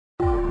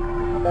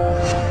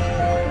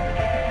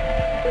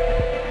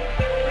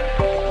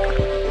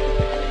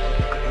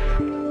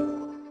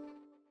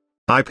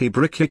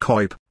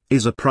IPBRICK.UCoIP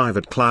is a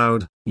private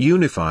cloud,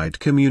 unified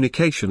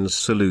communications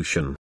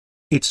solution.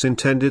 It's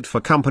intended for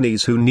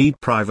companies who need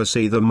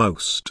privacy the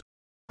most.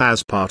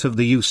 As part of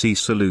the UC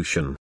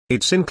solution,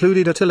 it's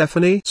included a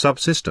telephony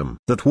subsystem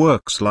that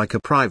works like a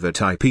private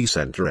IP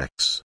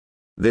Centrex.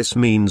 This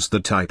means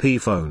that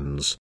IP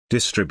phones,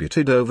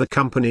 distributed over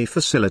company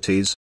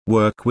facilities,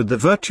 work with the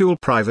virtual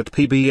Private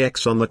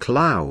PBX on the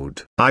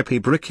cloud.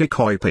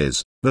 IPBRICK.UCoIP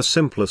is the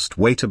simplest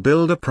way to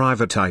build a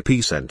private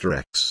IP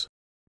Centrex.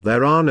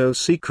 There are no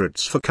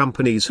secrets for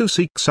companies who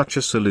seek such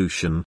a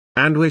solution,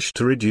 and wish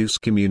to reduce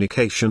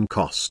communication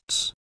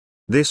costs.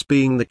 This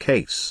being the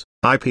case,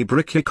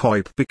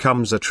 IPBRICK.UCoIP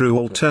becomes a true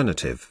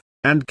alternative,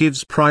 and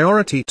gives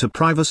priority to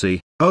privacy,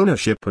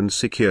 ownership and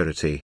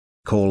security.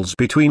 Calls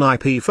between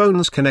IP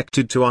phones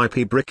connected to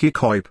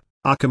IPBRICK.UCoIP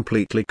are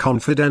completely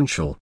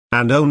confidential,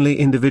 and only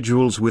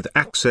individuals with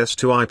access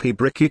to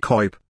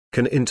IPBRICK.UCoIP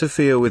can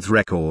interfere with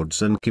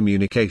records and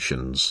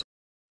communications.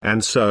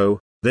 And so,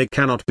 they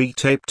cannot be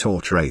taped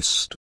or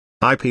traced.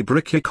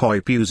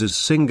 IPBRICK.UCoIP uses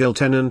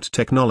single-tenant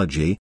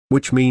technology,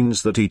 which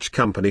means that each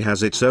company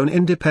has its own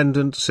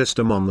independent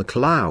system on the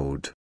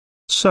cloud.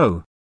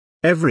 So,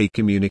 every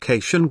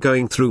communication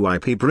going through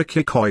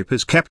IPBRICK.UCoIP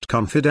is kept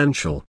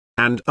confidential,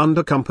 and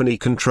under company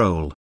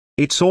control.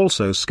 It's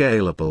also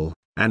scalable,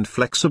 and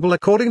flexible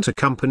according to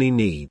company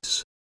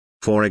needs.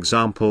 For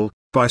example,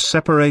 by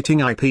separating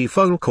IP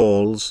phone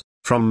calls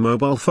from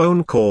mobile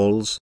phone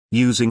calls,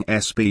 using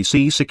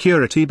SBC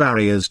security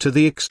barriers to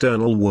the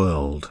external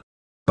world.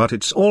 But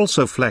it's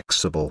also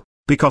flexible,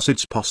 because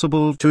it's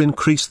possible to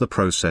increase the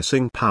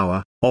processing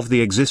power of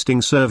the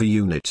existing server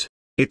unit.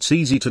 It's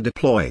easy to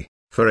deploy,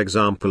 for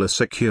example a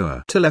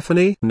secure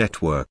telephony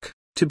network,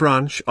 to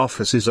branch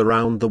offices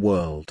around the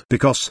world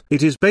because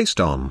it is based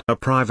on a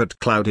private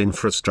cloud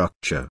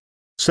infrastructure.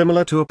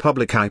 Similar to a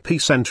public IP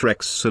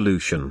Centrex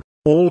solution,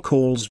 all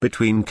calls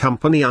between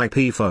company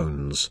IP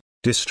phones,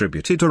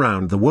 distributed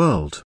around the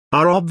world,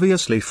 are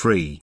obviously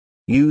free.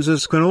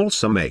 Users can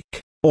also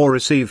make or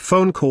receive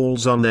phone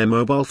calls on their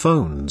mobile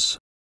phones.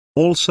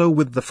 Also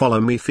with the Follow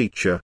Me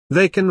feature,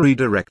 they can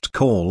redirect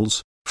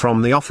calls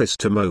from the office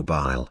to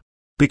mobile.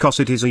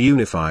 Because it is a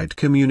unified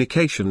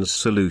communications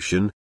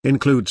solution,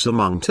 includes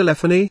among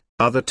telephony,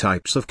 other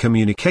types of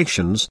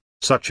communications,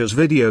 such as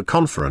video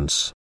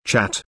conference,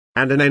 chat,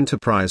 and an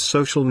enterprise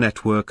social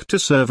network to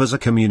serve as a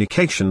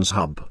communications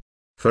hub.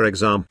 For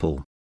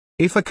example,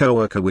 if a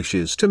coworker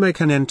wishes to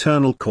make an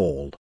internal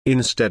call,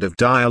 instead of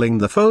dialing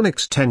the phone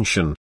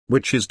extension,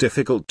 which is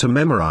difficult to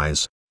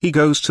memorize, he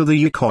goes to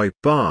the UCoIP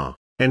bar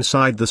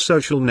inside the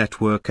social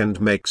network and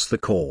makes the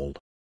call.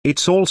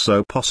 It's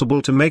also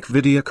possible to make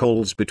video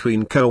calls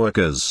between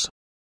coworkers.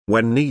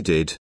 When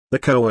needed, the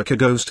coworker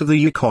goes to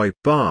the UCoIP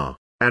bar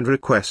and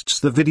requests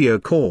the video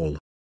call.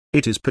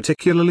 It is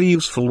particularly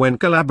useful when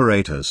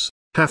collaborators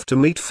have to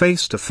meet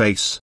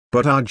face-to-face,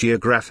 but are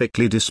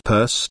geographically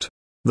dispersed.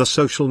 The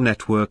social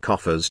network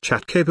offers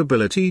chat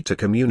capability to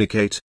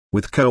communicate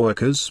with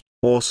coworkers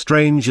or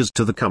strangers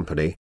to the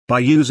company by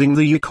using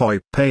the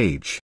UCoIP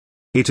page.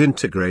 It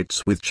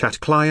integrates with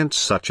chat clients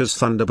such as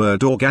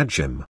Thunderbird or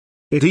Gadgem.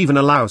 It even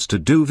allows to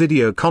do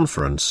video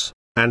conference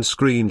and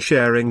screen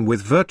sharing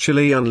with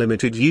virtually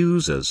unlimited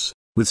users,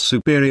 with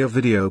superior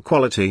video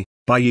quality,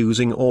 by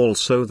using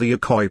also the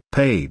UCoIP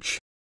page.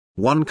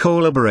 One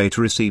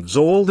collaborator receives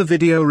all the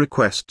video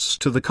requests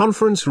to the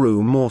conference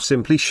room or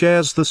simply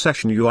shares the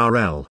session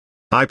URL.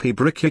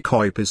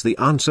 IPBRICK.UCoIP is the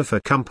answer for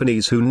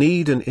companies who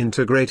need an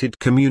integrated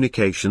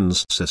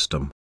communications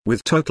system,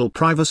 with total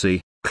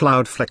privacy,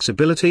 cloud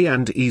flexibility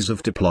and ease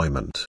of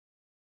deployment.